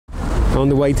On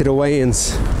the way to the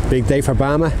weigh-ins. Big day for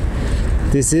Bamma.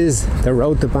 This is the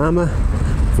Road to Bamma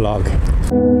vlog.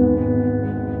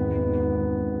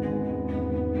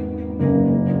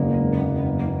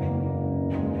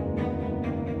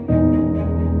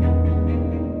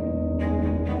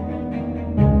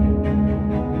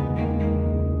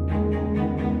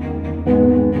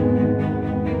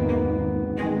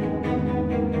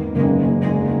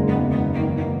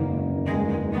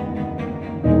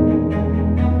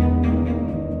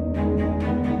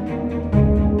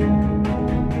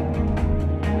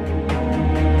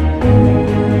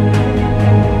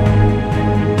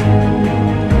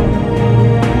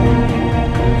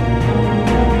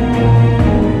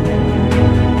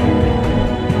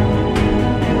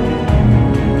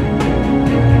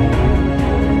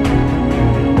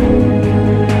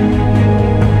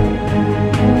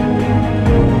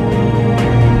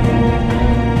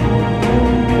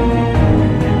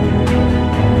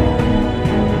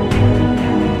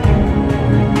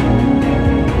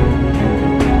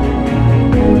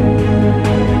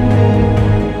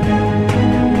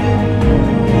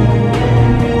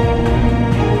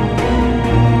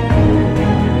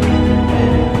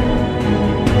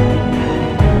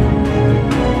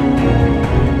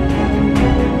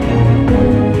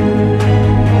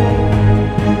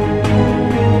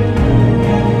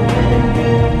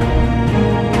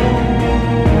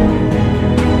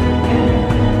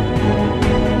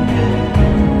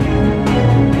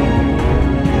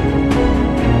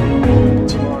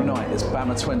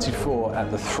 At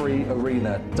the 3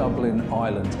 Arena, Dublin,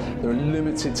 Ireland. There are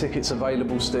limited tickets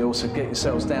available still, so get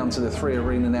yourselves down to the 3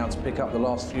 Arena now to pick up the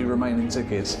last few remaining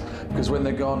tickets, because when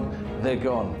they're gone, they're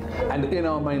gone. And in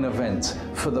our main event,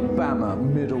 for the Bamma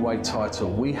middleweight title,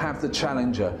 we have the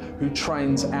challenger who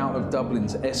trains out of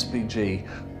Dublin's SBG,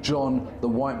 John the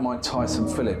White Mike Tyson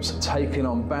Phillips, taking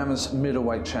on Bamma's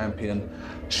middleweight champion,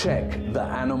 Czech the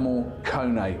Animal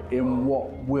Kone, in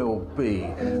what will be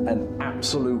an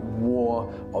absolute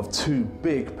war of two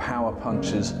big power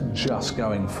punchers just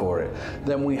going for it.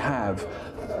 Then we have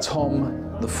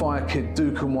Tom the Fire Kid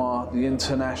Duquesnoy, the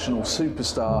international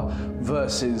superstar,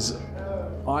 versus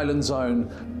Ireland's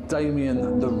own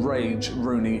Damien the Rage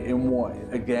Rooney, in what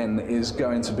again is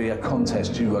going to be a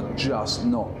contest you are just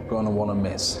not going to want to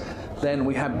miss. Then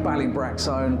we have Ballybrack's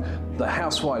own, the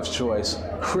housewife's choice,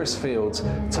 Chris Fields,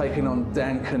 taking on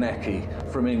Dan Konecki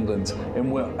from England, in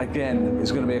what again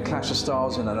is going to be a clash of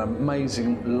styles and an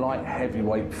amazing light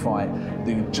heavyweight fight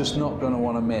that you're just not going to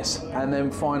want to miss. And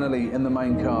then finally in the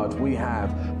main card we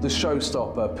have the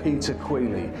showstopper Peter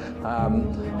Queally,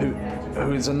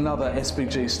 who is another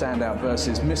SBG standout,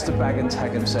 versus Mr. Bag and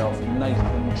Tag himself,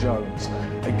 Nathan Jones.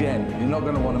 Again, you're not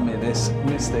going to want to miss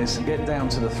this. Get down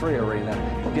to the 3 Arena,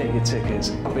 get your tickets,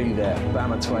 be there.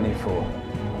 Bamma 24.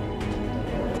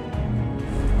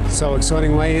 So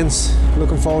exciting weigh-ins.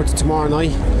 Looking forward to tomorrow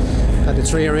night at the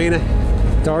 3 Arena.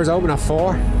 Doors open at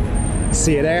 4.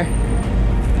 See you there.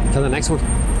 Till the next one.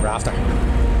 We're after.